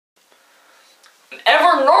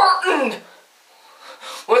Ever Norton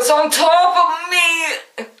was on top of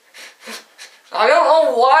me. I don't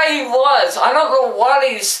know why he was. I don't know why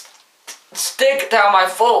he stick down my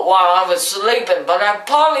foot while I was sleeping, but I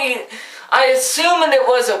assumed it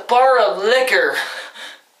was a bar of liquor.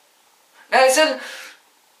 And I said,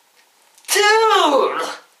 dude,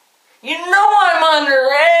 you know I'm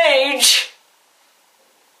underage.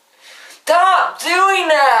 Stop doing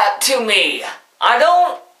that to me. I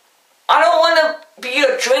don't want to be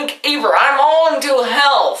a drink either. I'm all into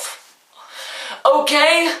health.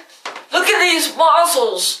 Okay? Look at these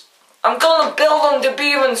muscles. I'm gonna build them to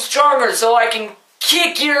be even stronger so I can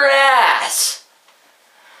kick your ass.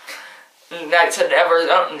 And I said,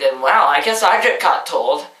 wow, I guess I just got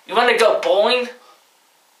told. You wanna go bowling?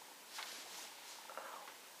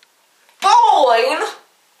 Bowling?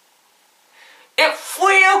 At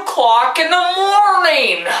 3 o'clock in the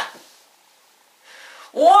morning.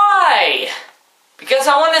 Why? Because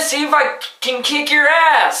I want to see if I can kick your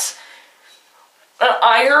ass.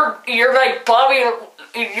 I heard you're like, Bobby,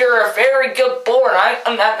 you're a very good bowler.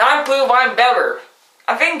 I prove I'm better.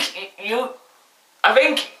 I think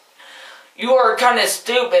you are kind of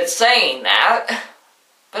stupid saying that.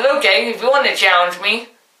 But okay, if you want to challenge me,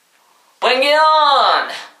 bring it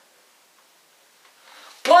on.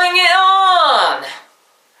 Bring it on.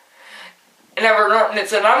 And Norton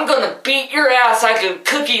said, I'm gonna beat your ass like a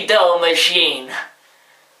cookie dough machine.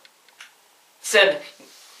 Said,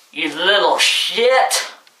 you little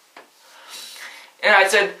shit. And I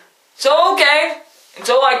said, so okay. And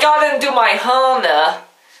so I got into my Honda,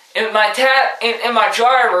 and my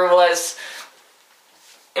driver was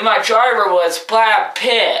Brad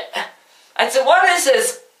Pitt. I said, what is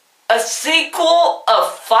this? A sequel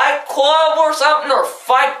of Fight Club or something? Or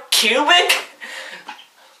Fight Pubic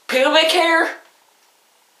hair?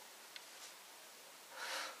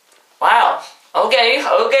 Wow. Okay.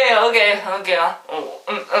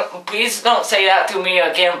 Please don't say that to me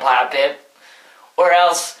again, Brad Pitt. Or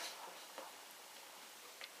else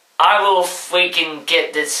I will freaking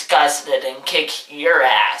get disgusted and kick your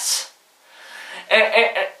ass.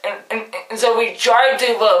 And so we drive to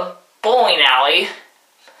the bowling alley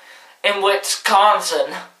in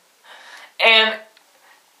Wisconsin, and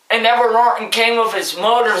Ever Norton came with his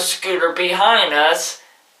motor scooter behind us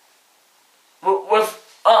with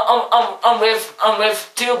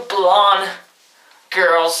two blonde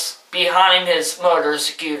girls behind his motor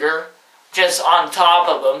scooter, just on top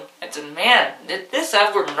of him. I said, man, this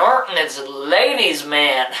Ever Norton is a ladies'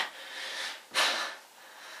 man.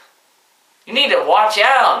 You need to watch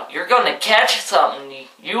out. You're going to catch something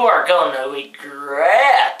you are going to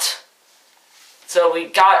regret. So we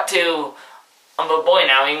got to the boy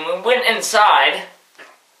now, and we went inside,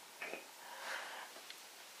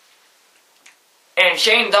 and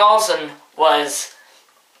Shane Dawson was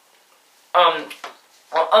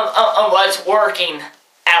working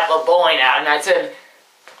at the bowling alley, and I said,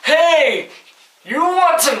 hey, you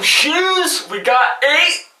want some shoes? We got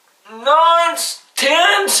 8, 9s,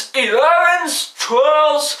 10s, 11s,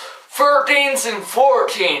 12s, 13s, and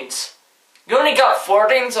 14s. You only got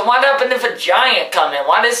 14s, so what happened if a giant come in?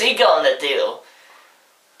 What is he going to do?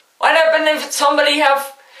 What happened if somebody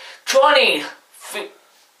have 20 feet?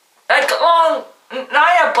 Like long,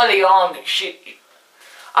 I have pretty long shit.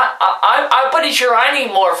 I'm pretty sure I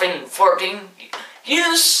need more than 14.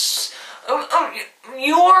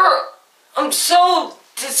 I'm so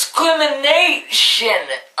discrimination.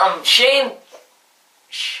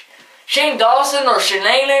 Shane Dawson or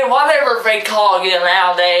Shanae, whatever they call you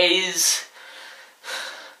nowadays.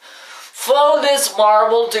 Flow this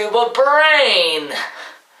marble to the brain.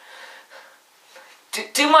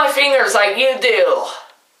 Do my fingers like you do.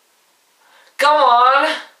 Come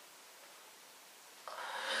on.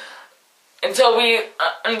 And so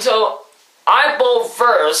I bowled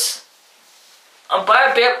first.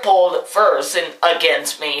 Brad Pitt pulled first and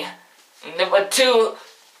against me. And it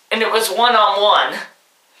was 1-on-1.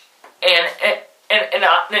 And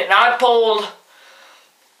I pulled.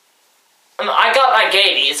 I got like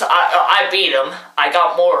 80s. I beat him. I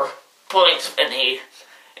got more points than he.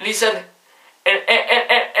 And he said, and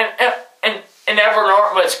Ever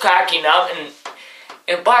Norton was cracking up,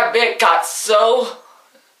 and Brad Pitt got so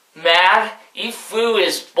mad, he threw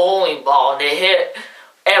his bowling ball and it hit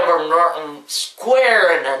Ever Norton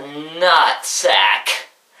square in the nutsack.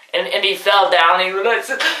 And he fell down and he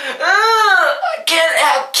said, I can't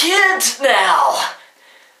have kids now.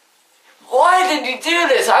 Why did you do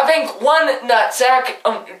this? I think one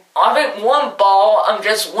ball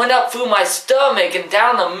just went up through my stomach and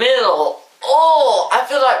down the middle. Oh, I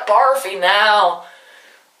feel like barfing now.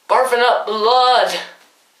 Barfing up blood.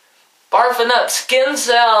 Barfing barfing up skin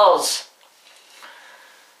cells.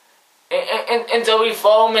 And so we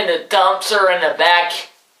throw him in the dumpster in the back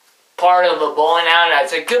part of the bowling alley. And I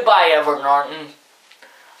said, goodbye, Edward Norton.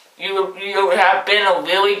 You have been a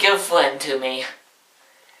really good friend to me.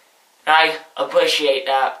 And I appreciate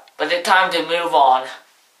that. But it's time to move on.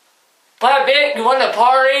 But Vic, you want to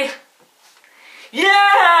party?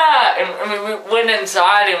 Yeah! And we went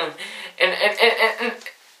inside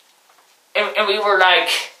and we were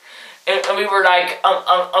like,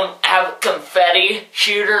 have confetti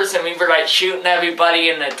shooters, and we were like shooting everybody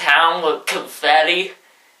in the town with confetti.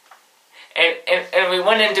 And we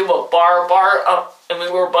went into a bar, and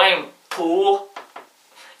we were playing pool.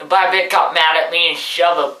 And Vic got mad at me and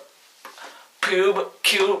shoved a pube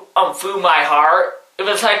cube through my heart. It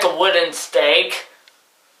was like a wooden stake.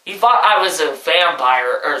 He thought I was a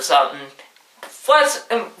vampire or something.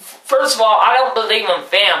 First of all, I don't believe in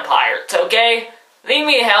vampires, okay? Leave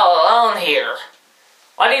me the hell alone here.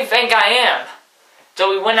 Why do you think I am? So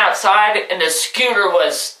we went outside and the scooter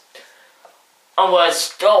was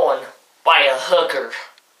stolen by a hooker.